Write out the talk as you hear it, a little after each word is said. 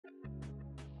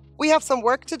We have some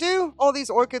work to do. All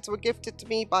these orchids were gifted to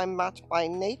me by Matt by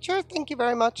Nature. Thank you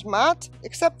very much, Matt.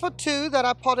 Except for 2 that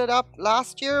I potted up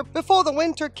last year before the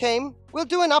winter came. We'll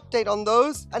do an update on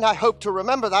those, and I hope to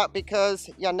remember that because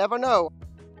you never know.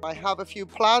 I have a few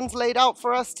plans laid out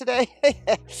for us today.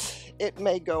 It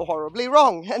may go horribly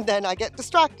wrong, and then I get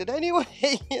distracted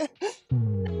anyway.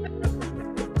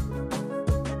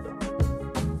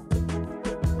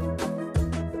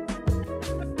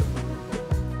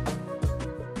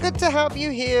 Good to have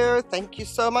you here. Thank you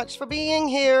so much for being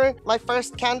here. My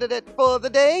first candidate for the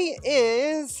day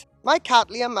is my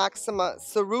Cattleya maxima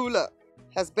coerulea.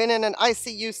 Has been in an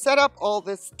ICU setup all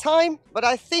this time, but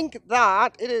I think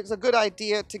that it is a good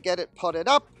idea to get it potted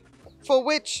up, for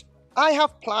which I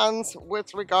have plans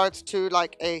with regards to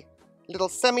like a little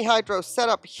semi-hydro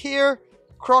setup here,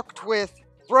 crocked with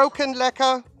broken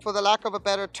Leca, for the lack of a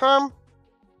better term.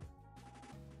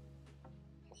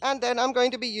 And then I'm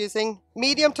going to be using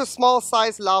medium to small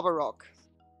size lava rock.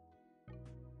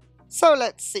 So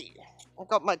let's see. I've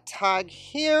got my tag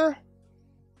here.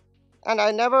 And I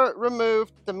never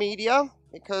removed the media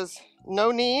because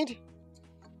no need.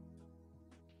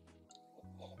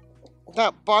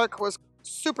 That bark was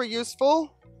super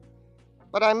useful.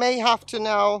 But I may have to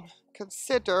now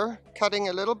consider cutting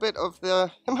a little bit of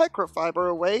the microfiber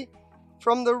away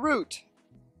from the root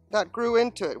that grew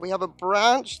into it. We have a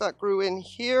branch that grew in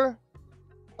here.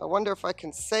 I wonder if I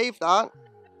can save that.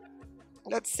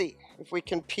 Let's see if we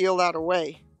can peel that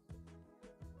away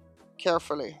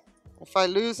carefully. If I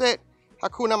lose it,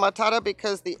 Hakuna Matata,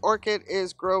 because the orchid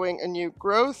is growing a new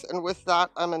growth, and with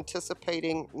that I'm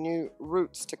anticipating new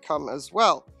roots to come as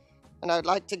well. And I'd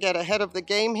like to get ahead of the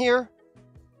game here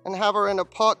and have her in a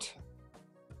pot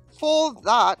for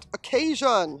that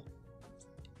occasion.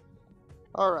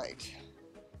 All right.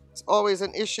 It's always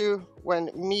an issue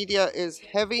when media is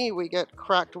heavy. We get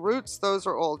cracked roots. Those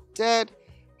are all dead.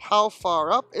 How far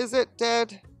up is it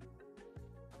dead?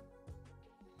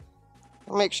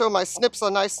 I'll make sure my snips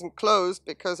are nice and closed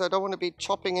because I don't want to be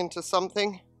chopping into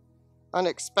something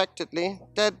unexpectedly.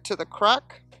 Dead to the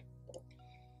crack.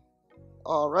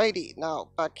 Alrighty,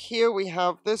 now back here we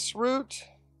have this root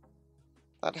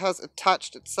that has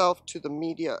attached itself to the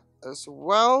media as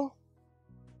well.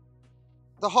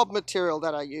 The hob material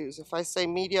that I use. If I say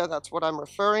media, that's what I'm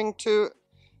referring to,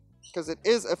 because it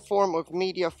is a form of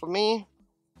media for me.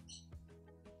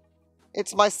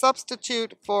 It's my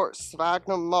substitute for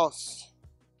sphagnum moss.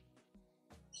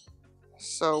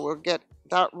 So we'll get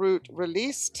that root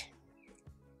released.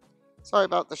 Sorry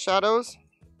about the shadows.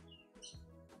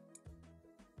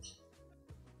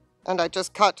 And I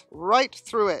just cut right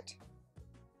through it.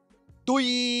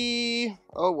 Doi!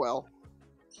 Oh well.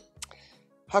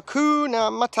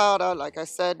 Hakuna Matata, like I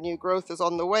said, new growth is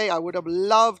on the way. I would have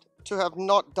loved to have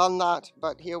not done that,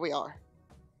 but here we are.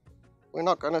 We're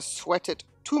not going to sweat it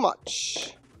too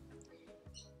much.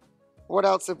 What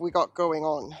else have we got going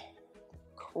on?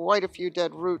 Quite a few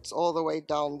dead roots all the way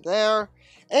down there.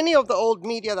 Any of the old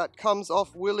media that comes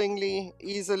off willingly,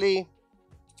 easily,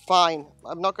 fine.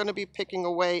 I'm not going to be picking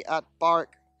away at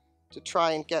bark to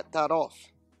try and get that off.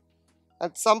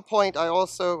 At some point, I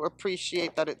also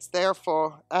appreciate that it's there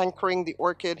for anchoring the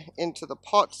orchid into the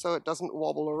pot so it doesn't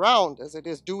wobble around as it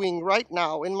is doing right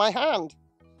now in my hand.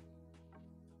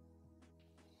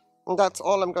 And that's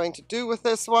all I'm going to do with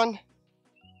this one.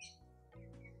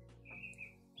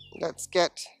 Let's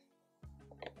get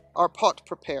our pot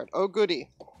prepared. Oh goody,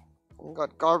 we've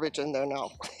got garbage in there now.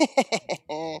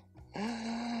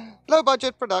 Low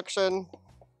budget production.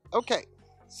 Okay,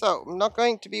 so I'm not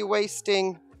going to be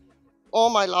wasting all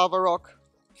my lava rock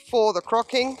for the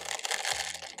crocking.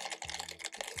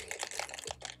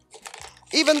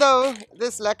 Even though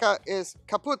this Leca is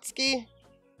Kaputski,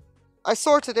 I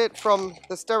sorted it from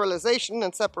the sterilization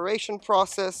and separation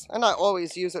process, and I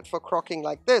always use it for crocking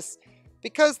like this.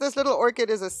 Because this little orchid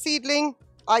is a seedling,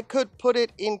 I could put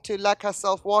it into Leca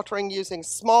self-watering using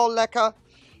small Leca.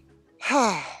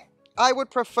 I would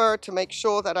prefer to make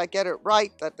sure that I get it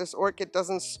right, that this orchid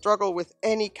doesn't struggle with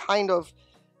any kind of,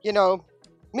 you know,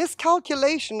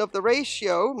 miscalculation of the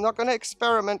ratio. I'm not going to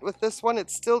experiment with this one.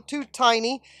 It's still too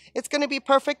tiny. It's going to be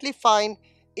perfectly fine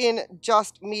in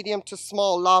just medium to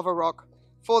small lava rock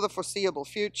for the foreseeable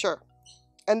future.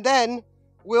 And then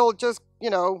we'll just,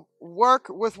 you know, work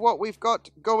with what we've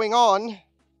got going on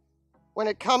when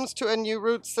it comes to a new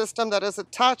root system that has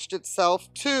attached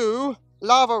itself to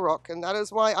lava rock. And that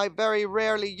is why I very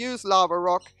rarely use lava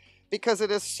rock, because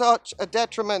it is such a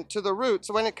detriment to the roots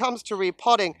when it comes to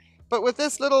repotting. But with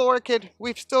this little orchid,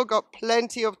 we've still got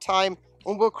plenty of time,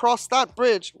 and we'll cross that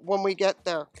bridge when we get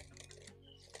there,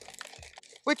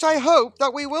 which I hope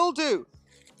that we will do.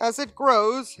 as it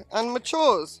grows and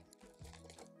matures.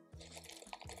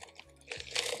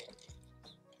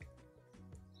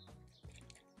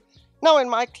 Now in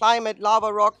my climate,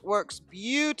 lava rock works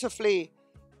beautifully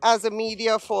as a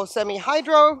media for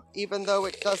semi-hydro. Even though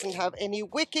it doesn't have any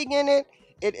wicking in it,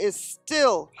 it is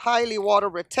still highly water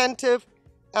retentive,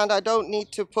 and I don't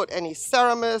need to put any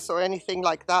ceramis or anything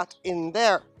like that in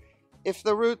there. If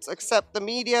the roots accept the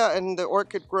media and the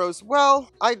orchid grows well,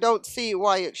 I don't see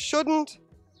why it shouldn't.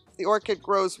 If the orchid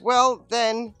grows well,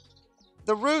 then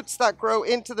the roots that grow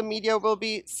into the media will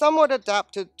be somewhat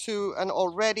adapted to an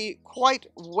already quite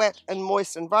wet and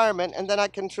moist environment, and then I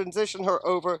can transition her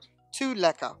over to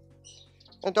Leca.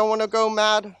 I don't want to go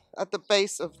mad at the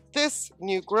base of this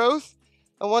new growth.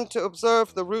 I want to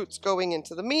observe the roots going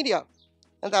into the media.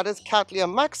 And that is Cattleya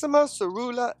maxima,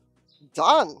 coerulea,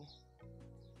 done.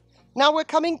 Now we're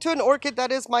coming to an orchid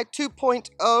that is my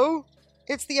 2.0.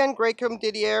 It's the angreacum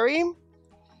didieri.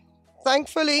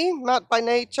 Thankfully, Matt by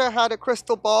Nature had a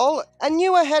crystal ball and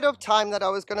knew ahead of time that I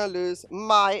was going to lose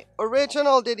my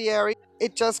original didieri.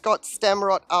 It just got stem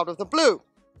rot out of the blue.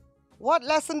 What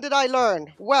lesson did I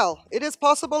learn? Well, it is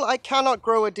possible I cannot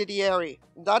grow a didieri.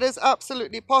 That is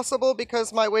absolutely possible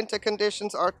because my winter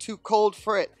conditions are too cold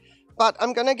for it. But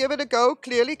I'm going to give it a go,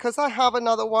 clearly, because I have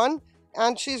another one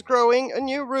and she's growing a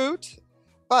new root.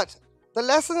 But the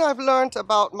lesson I've learned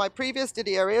about my previous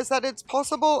didieri is that it's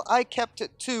possible I kept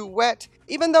it too wet,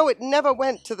 even though it never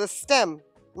went to the stem.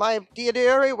 My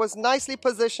didieri was nicely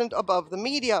positioned above the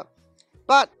media.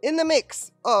 But in the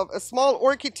mix of a small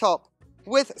Orchitop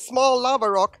with small lava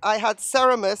rock, I had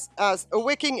ceramis as a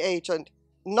wicking agent.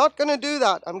 Not going to do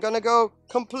that. I'm going to go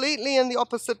completely in the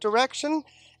opposite direction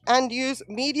and use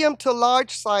medium to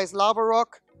large size lava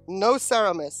rock, no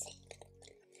ceramis.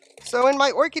 So in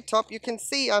my Orchitop, you can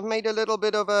see I've made a little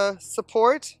bit of a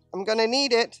support. I'm going to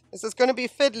need it. This is going to be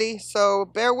fiddly, so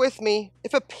bear with me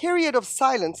if a period of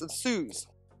silence ensues.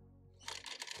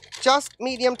 Just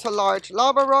medium to large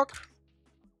lava rock.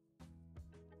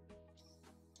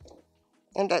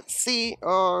 And let's see,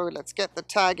 let's get the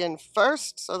tag in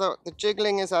first so that the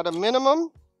jiggling is at a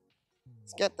minimum.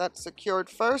 Let's get that secured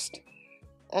first.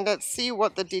 And let's see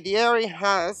what the didieri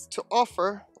has to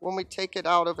offer when we take it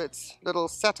out of its little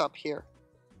setup here.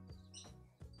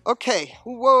 Okay,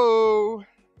 whoa.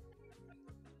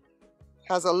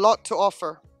 Has a lot to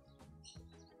offer.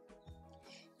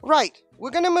 Right,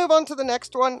 we're going to move on to the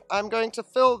next one. I'm going to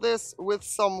fill this with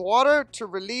some water to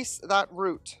release that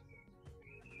root.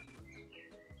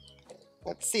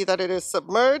 Let's see that it is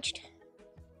submerged.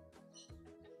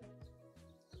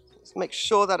 Let's make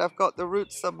sure that I've got the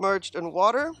roots submerged in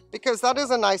water, because that is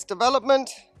a nice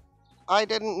development. I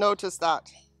didn't notice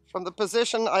that. From the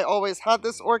position I always had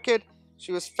this orchid,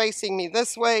 she was facing me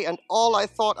this way, and all I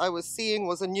thought I was seeing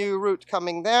was a new root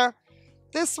coming there.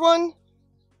 This one,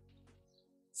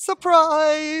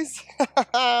 surprise!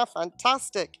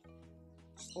 Fantastic.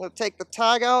 We'll take the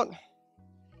tag out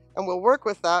and we'll work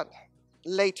with that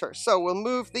later. So we'll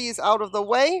move these out of the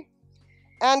way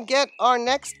and get our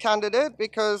next candidate,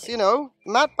 because, you know,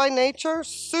 Matt by Nature,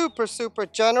 super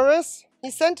generous.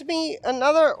 He sent me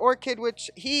another orchid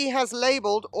which he has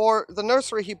labeled, or the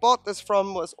nursery he bought this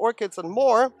from was Orchids and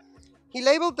More. He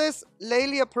labeled this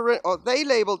laelia they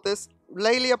labeled this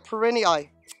Laelia perenniae.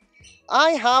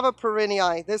 I have a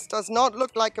perenniae. This does not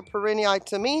look like a perenniae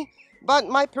to me, but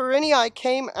my perenniae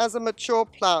came as a mature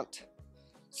plant.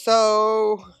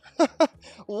 So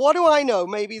what do I know?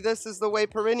 Maybe this is the way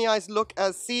perenniaes look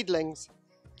as seedlings.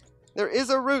 There is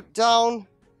a root down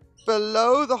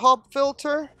below the hob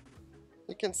filter.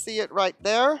 You can see it right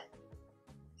there.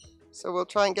 So we'll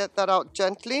try and get that out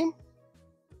gently.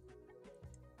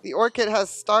 The orchid has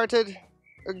started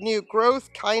a new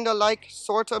growth, kind of like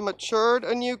sort of matured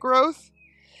a new growth.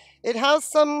 It has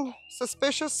some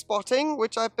suspicious spotting,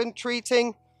 which I've been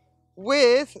treating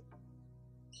with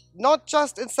not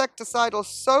just insecticidal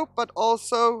soap, but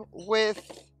also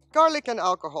with garlic and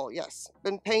alcohol. Yes,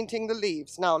 been painting the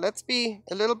leaves. Now let's be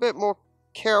a little bit more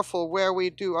careful where we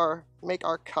do make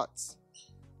our cuts.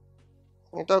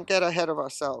 We don't get ahead of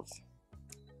ourselves.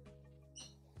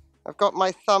 I've got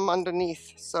my thumb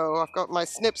underneath, so I've got my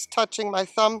snips touching my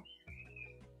thumb.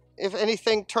 If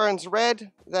anything turns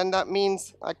red, then that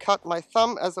means I cut my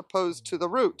thumb as opposed to the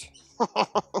root.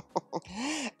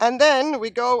 And then we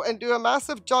go and do a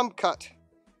massive jump cut,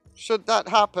 should that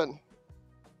happen.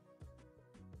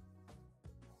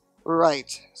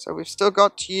 Right, so we've still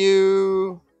got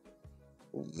you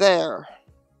there.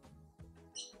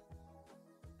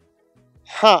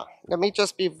 Let me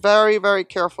just be very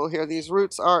careful here. These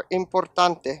roots are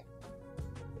importante.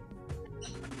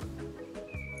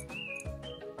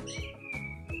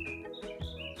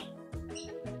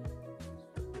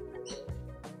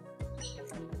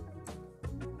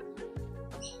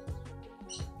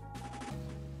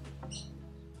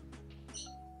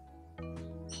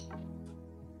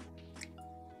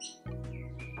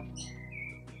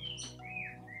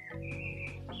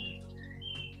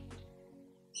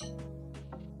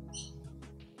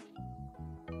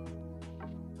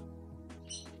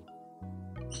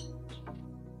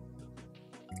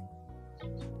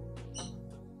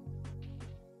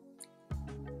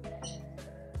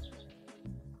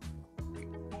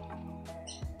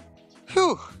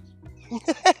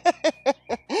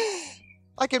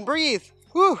 breathe.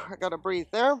 Whew, I gotta breathe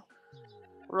there.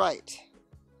 Right.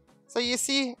 So you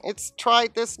see, it's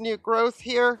tried this new growth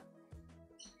here.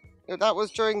 That was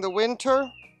during the winter.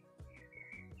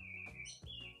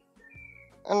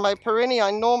 And my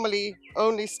perennial normally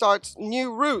only starts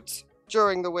new roots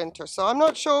during the winter. So I'm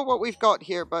not sure what we've got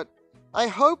here, but I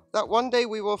hope that one day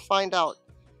we will find out.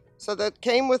 So that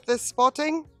came with this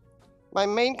spotting. My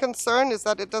main concern is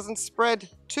that it doesn't spread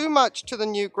too much to the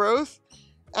new growth.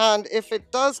 And if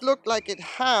it does look like it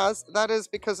has, that is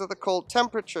because of the cold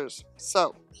temperatures.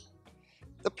 So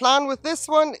the plan with this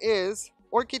one is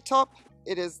Orchitop.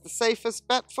 It is the safest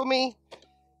bet for me.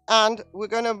 And we're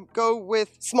going to go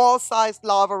with small-sized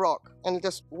lava rock and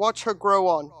just watch her grow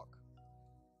on.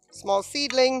 Small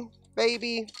seedling,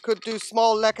 baby, could do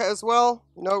small Leca as well.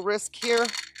 No risk here.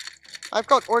 I've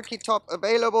got Orchitop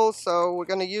available, so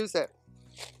we're going to use it.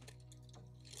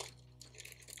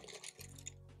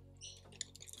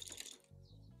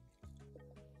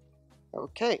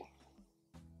 Okay.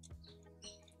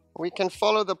 We can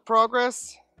follow the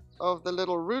progress of the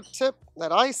little root tip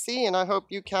that I see, and I hope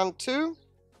you can too.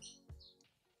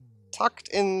 Tucked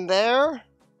in there,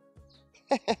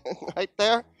 right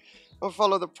there. We'll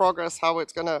follow the progress, how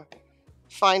it's gonna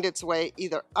find its way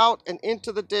either out and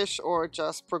into the dish or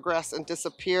just progress and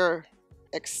disappear,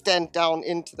 extend down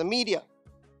into the media.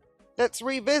 Let's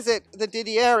revisit the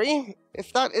didieri.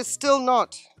 If that is still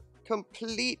not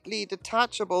completely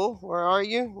detachable, where are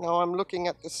you? Now I'm looking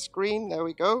at the screen, there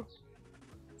we go.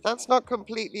 If that's not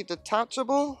completely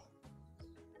detachable,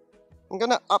 I'm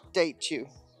gonna update you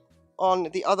on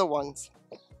the other ones.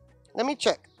 Let me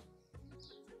check.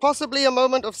 Possibly a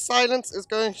moment of silence is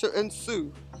going to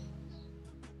ensue.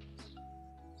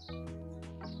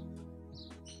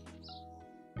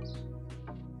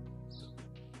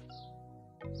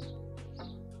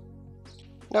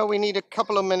 No, we need a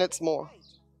couple of minutes more.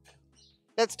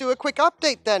 Let's do a quick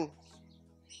update then.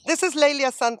 This is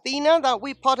laelia xanthina that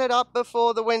we potted up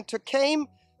before the winter came.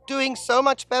 Doing so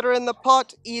much better in the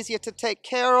pot, easier to take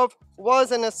care of.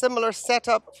 Was in a similar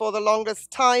setup for the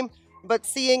longest time, but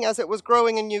seeing as it was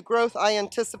growing a new growth, I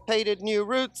anticipated new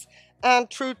roots, and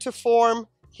true to form,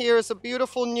 here's a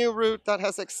beautiful new root that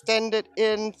has extended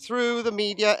in through the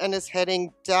media and is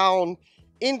heading down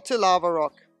into lava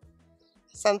rock.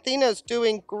 Xanthina is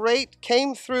doing great,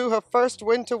 came through her first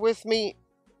winter with me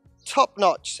top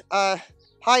notch.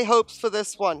 High hopes for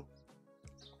this one.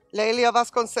 Laelia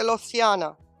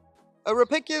vasconcelosiana. A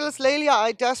rapiculus laelia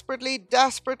I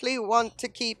desperately want to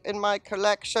keep in my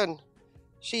collection.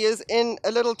 She is in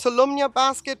a little tolumnia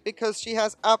basket because she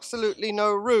has absolutely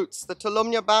no roots. The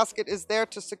tolumnia basket is there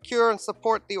to secure and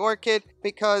support the orchid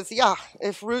because, yeah,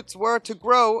 if roots were to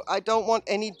grow, I don't want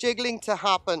any jiggling to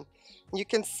happen. You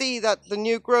can see that the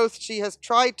new growth she has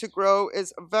tried to grow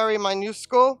is very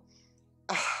minuscule.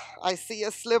 I see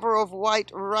a sliver of white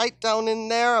right down in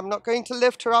there. I'm not going to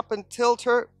lift her up and tilt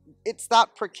her. It's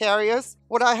that precarious.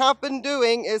 What I have been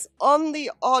doing is on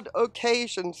the odd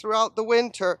occasion throughout the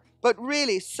winter, but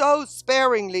really so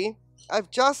sparingly, I've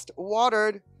just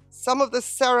watered some of the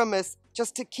ceramis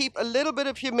just to keep a little bit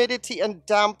of humidity and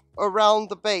damp around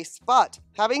the base. But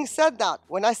having said that,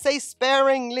 when I say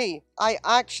sparingly, I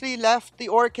actually left the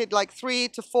orchid like 3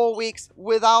 to 4 weeks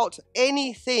without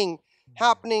anything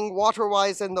happening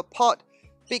water-wise in the pot.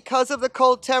 Because of the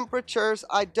cold temperatures,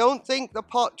 I don't think the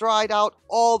pot dried out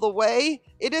all the way.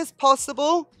 It is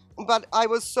possible, but I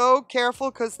was so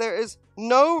careful because there is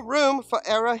no room for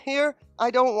error here.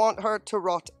 I don't want her to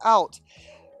rot out.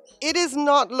 It is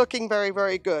not looking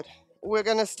very good. We're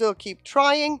gonna still keep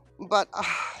trying, but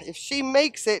if she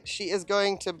makes it, she is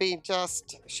going to be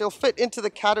she'll fit into the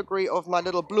category of my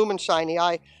little Blumenshiny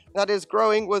eye that is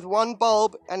growing with one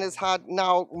bulb and has had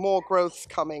now more growths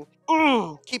coming.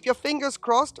 Keep your fingers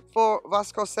crossed for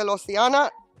vasconcelosiana.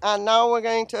 And now we're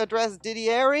going to address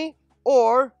didieri,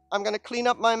 or I'm going to clean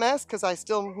up my mess because I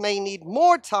still may need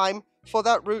more time for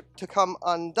that root to come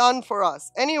undone for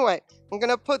us. Anyway, I'm going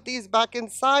to put these back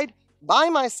inside, buy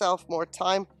myself more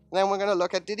time, and then we're going to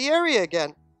look at didieri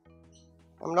again.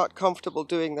 I'm not comfortable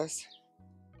doing this.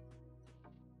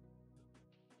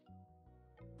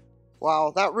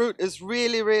 Wow, that root is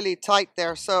really tight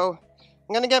there. So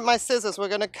I'm going to get my scissors. We're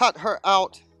going to cut her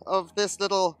out of this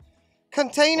little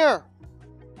container.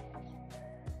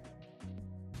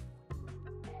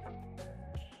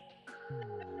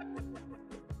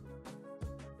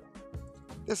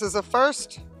 This is a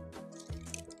first.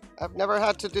 I've never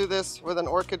had to do this with an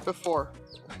orchid before.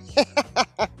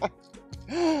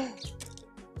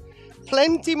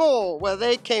 Plenty more where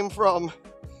they came from.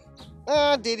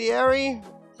 Didieri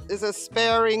is a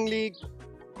sparingly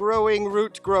growing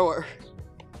root grower.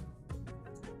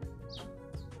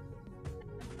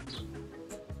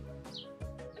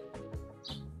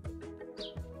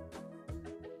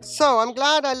 So I'm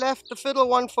glad I left the fiddle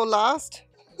one for last.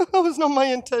 That was not my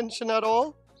intention at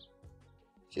all.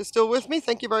 If you're still with me,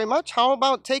 thank you very much. How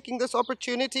about taking this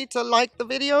opportunity to like the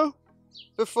video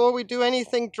before we do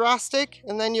anything drastic?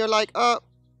 And then you're like,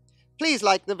 please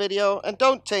like the video and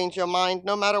don't change your mind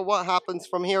no matter what happens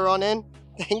from here on in.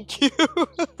 Thank you.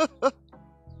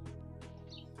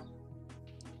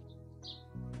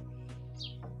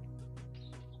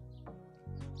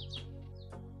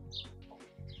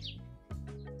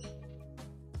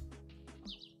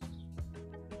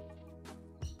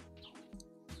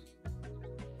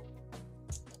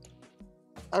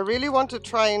 I really want to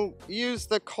try and use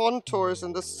the contours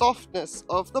and the softness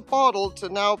of the bottle to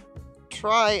now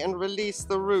try and release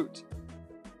the root.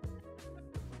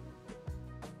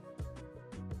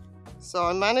 So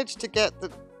I managed to get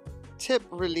the tip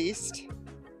released.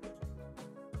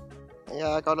 Yeah,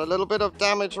 I got a little bit of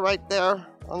damage right there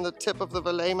on the tip of the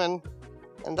velamen,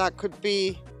 and that could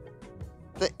be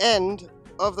the end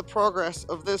of the progress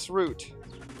of this root.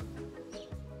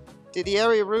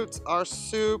 Didieri roots are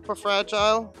super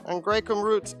fragile. Angreacum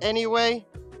roots anyway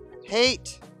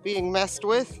hate being messed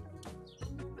with.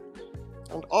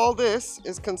 And all this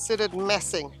is considered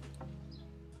messing.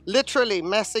 Literally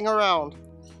messing around.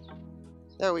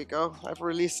 There we go, I've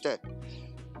released it.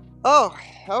 Oh,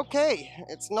 okay.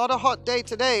 It's not a hot day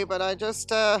today, but I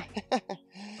just,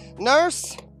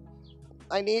 nurse,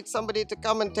 I need somebody to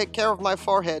come and take care of my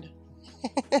forehead.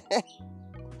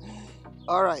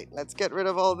 All right, let's get rid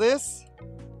of all this.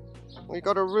 We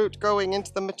got a root going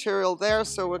into the material there,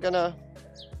 so we're gonna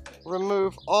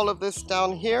remove all of this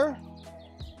down here.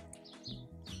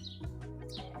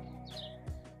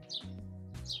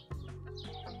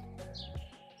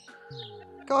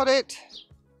 Got it.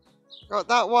 Got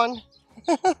that one.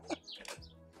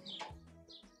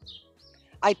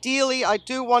 Ideally, I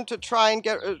do want to try and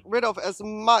get rid of as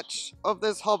much of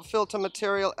this hob filter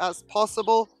material as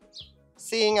possible,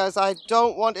 seeing as I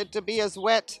don't want it to be as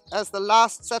wet as the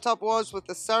last setup was with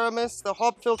the Ceramis. The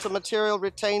hob filter material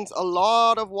retains a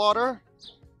lot of water.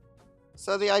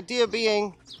 So the idea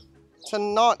being to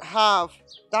not have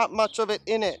that much of it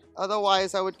in it.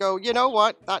 Otherwise I would go, you know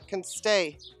what, that can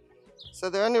stay.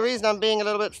 So the only reason I'm being a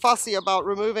little bit fussy about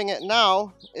removing it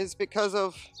now is because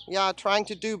of, yeah, trying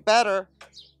to do better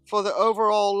for the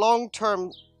overall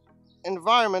long-term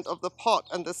environment of the pot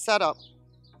and the setup.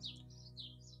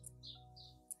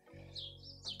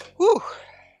 Whew,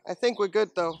 I think we're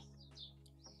good though.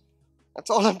 That's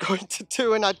all I'm going to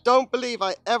do, and I don't believe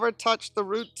I ever touched the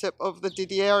root tip of the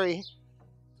didieri.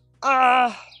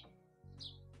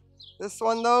 This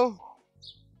one though.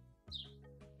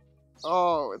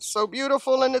 Oh, it's so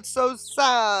beautiful and it's so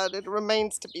sad. It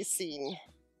remains to be seen.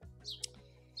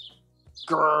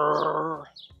 Grrr.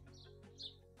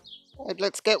 Right,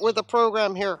 let's get with the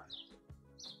program here.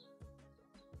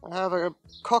 I have a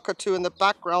cockatoo in the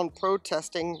background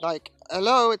protesting like,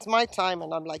 hello, it's my time.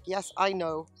 And I'm like, yes, I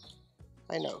know.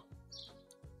 I know.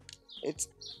 It's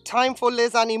time for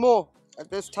les animaux at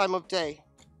this time of day.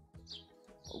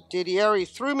 Didieri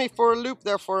threw me for a loop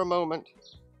there for a moment.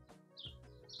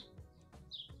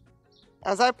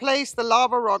 As I place the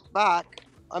lava rock back,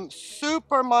 I'm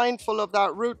super mindful of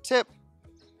that root tip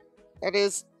that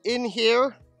is in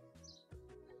here.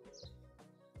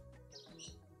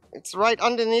 It's right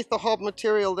underneath the hob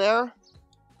material there.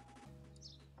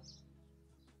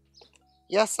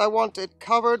 Yes, I want it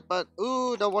covered, but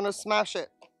ooh, don't want to smash it.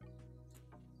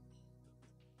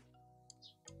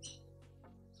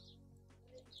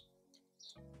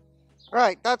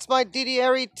 Right, that's my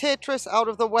didieri Tetris out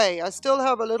of the way. I still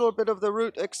have a little bit of the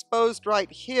root exposed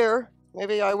right here.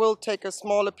 Maybe I will take a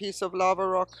smaller piece of lava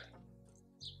rock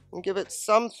and give it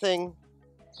something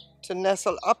to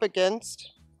nestle up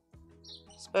against,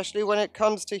 especially when it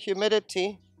comes to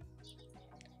humidity.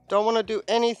 Don't want to do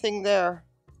anything there.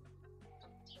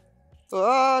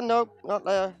 Oh, nope, not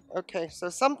there. Okay, so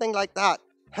something like that.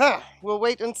 Huh, we'll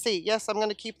wait and see. Yes, I'm going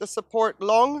to keep the support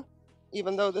long,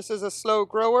 even though this is a slow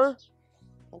grower.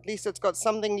 At least it's got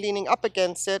something leaning up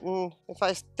against it, and if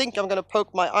I think I'm going to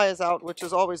poke my eyes out, which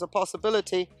is always a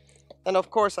possibility, then of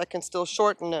course I can still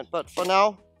shorten it. But for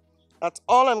now, that's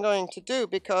all I'm going to do,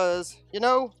 because, you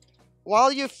know,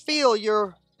 while you feel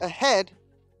you're ahead,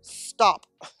 stop.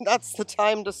 That's the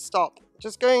time to stop.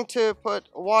 Just going to put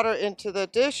water into the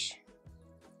dish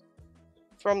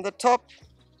from the top,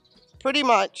 pretty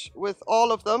much with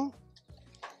all of them.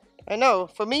 I know,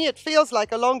 for me it feels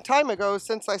like a long time ago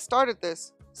since I started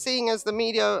this. Seeing as the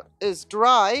media is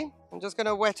dry, I'm just going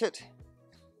to wet it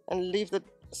and leave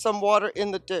some water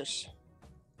in the dish.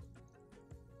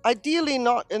 Ideally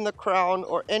not in the crown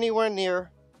or anywhere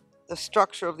near the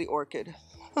structure of the orchid.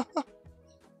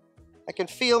 I can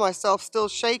feel myself still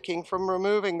shaking from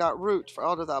removing that root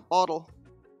out of that bottle.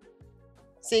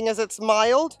 Seeing as it's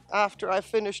mild after I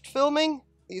finished filming,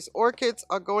 these orchids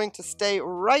are going to stay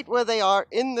right where they are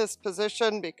in this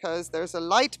position because there's a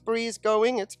light breeze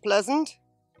going, it's pleasant,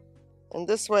 and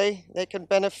this way they can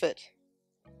benefit.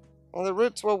 And the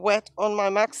roots were wet on my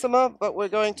maxima, but we're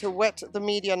going to wet the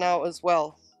media now as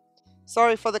well.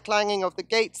 Sorry for the clanging of the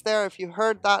gates there if you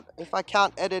heard that, if I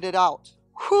can't edit it out.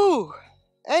 Whew!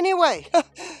 Anyway,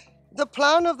 the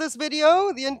plan of this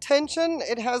video, the intention,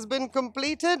 it has been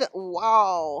completed.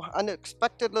 Wow,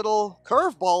 unexpected little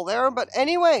curveball there. But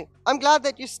anyway, I'm glad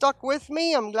that you stuck with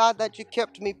me. I'm glad that you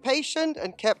kept me patient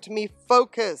and kept me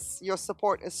focused. Your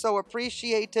support is so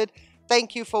appreciated.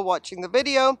 Thank you for watching the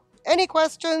video. Any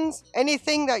questions?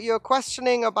 Anything that you're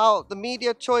questioning about the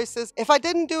media choices? If I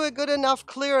didn't do a good enough,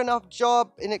 clear enough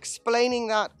job in explaining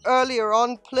that earlier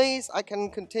on, please, I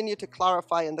can continue to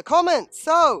clarify in the comments.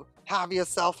 So, have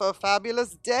yourself a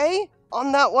fabulous day.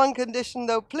 On that one condition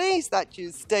though, please, that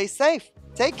you stay safe.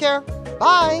 Take care.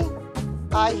 Bye.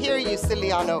 I hear you,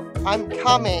 Ciliano. I'm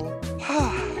coming.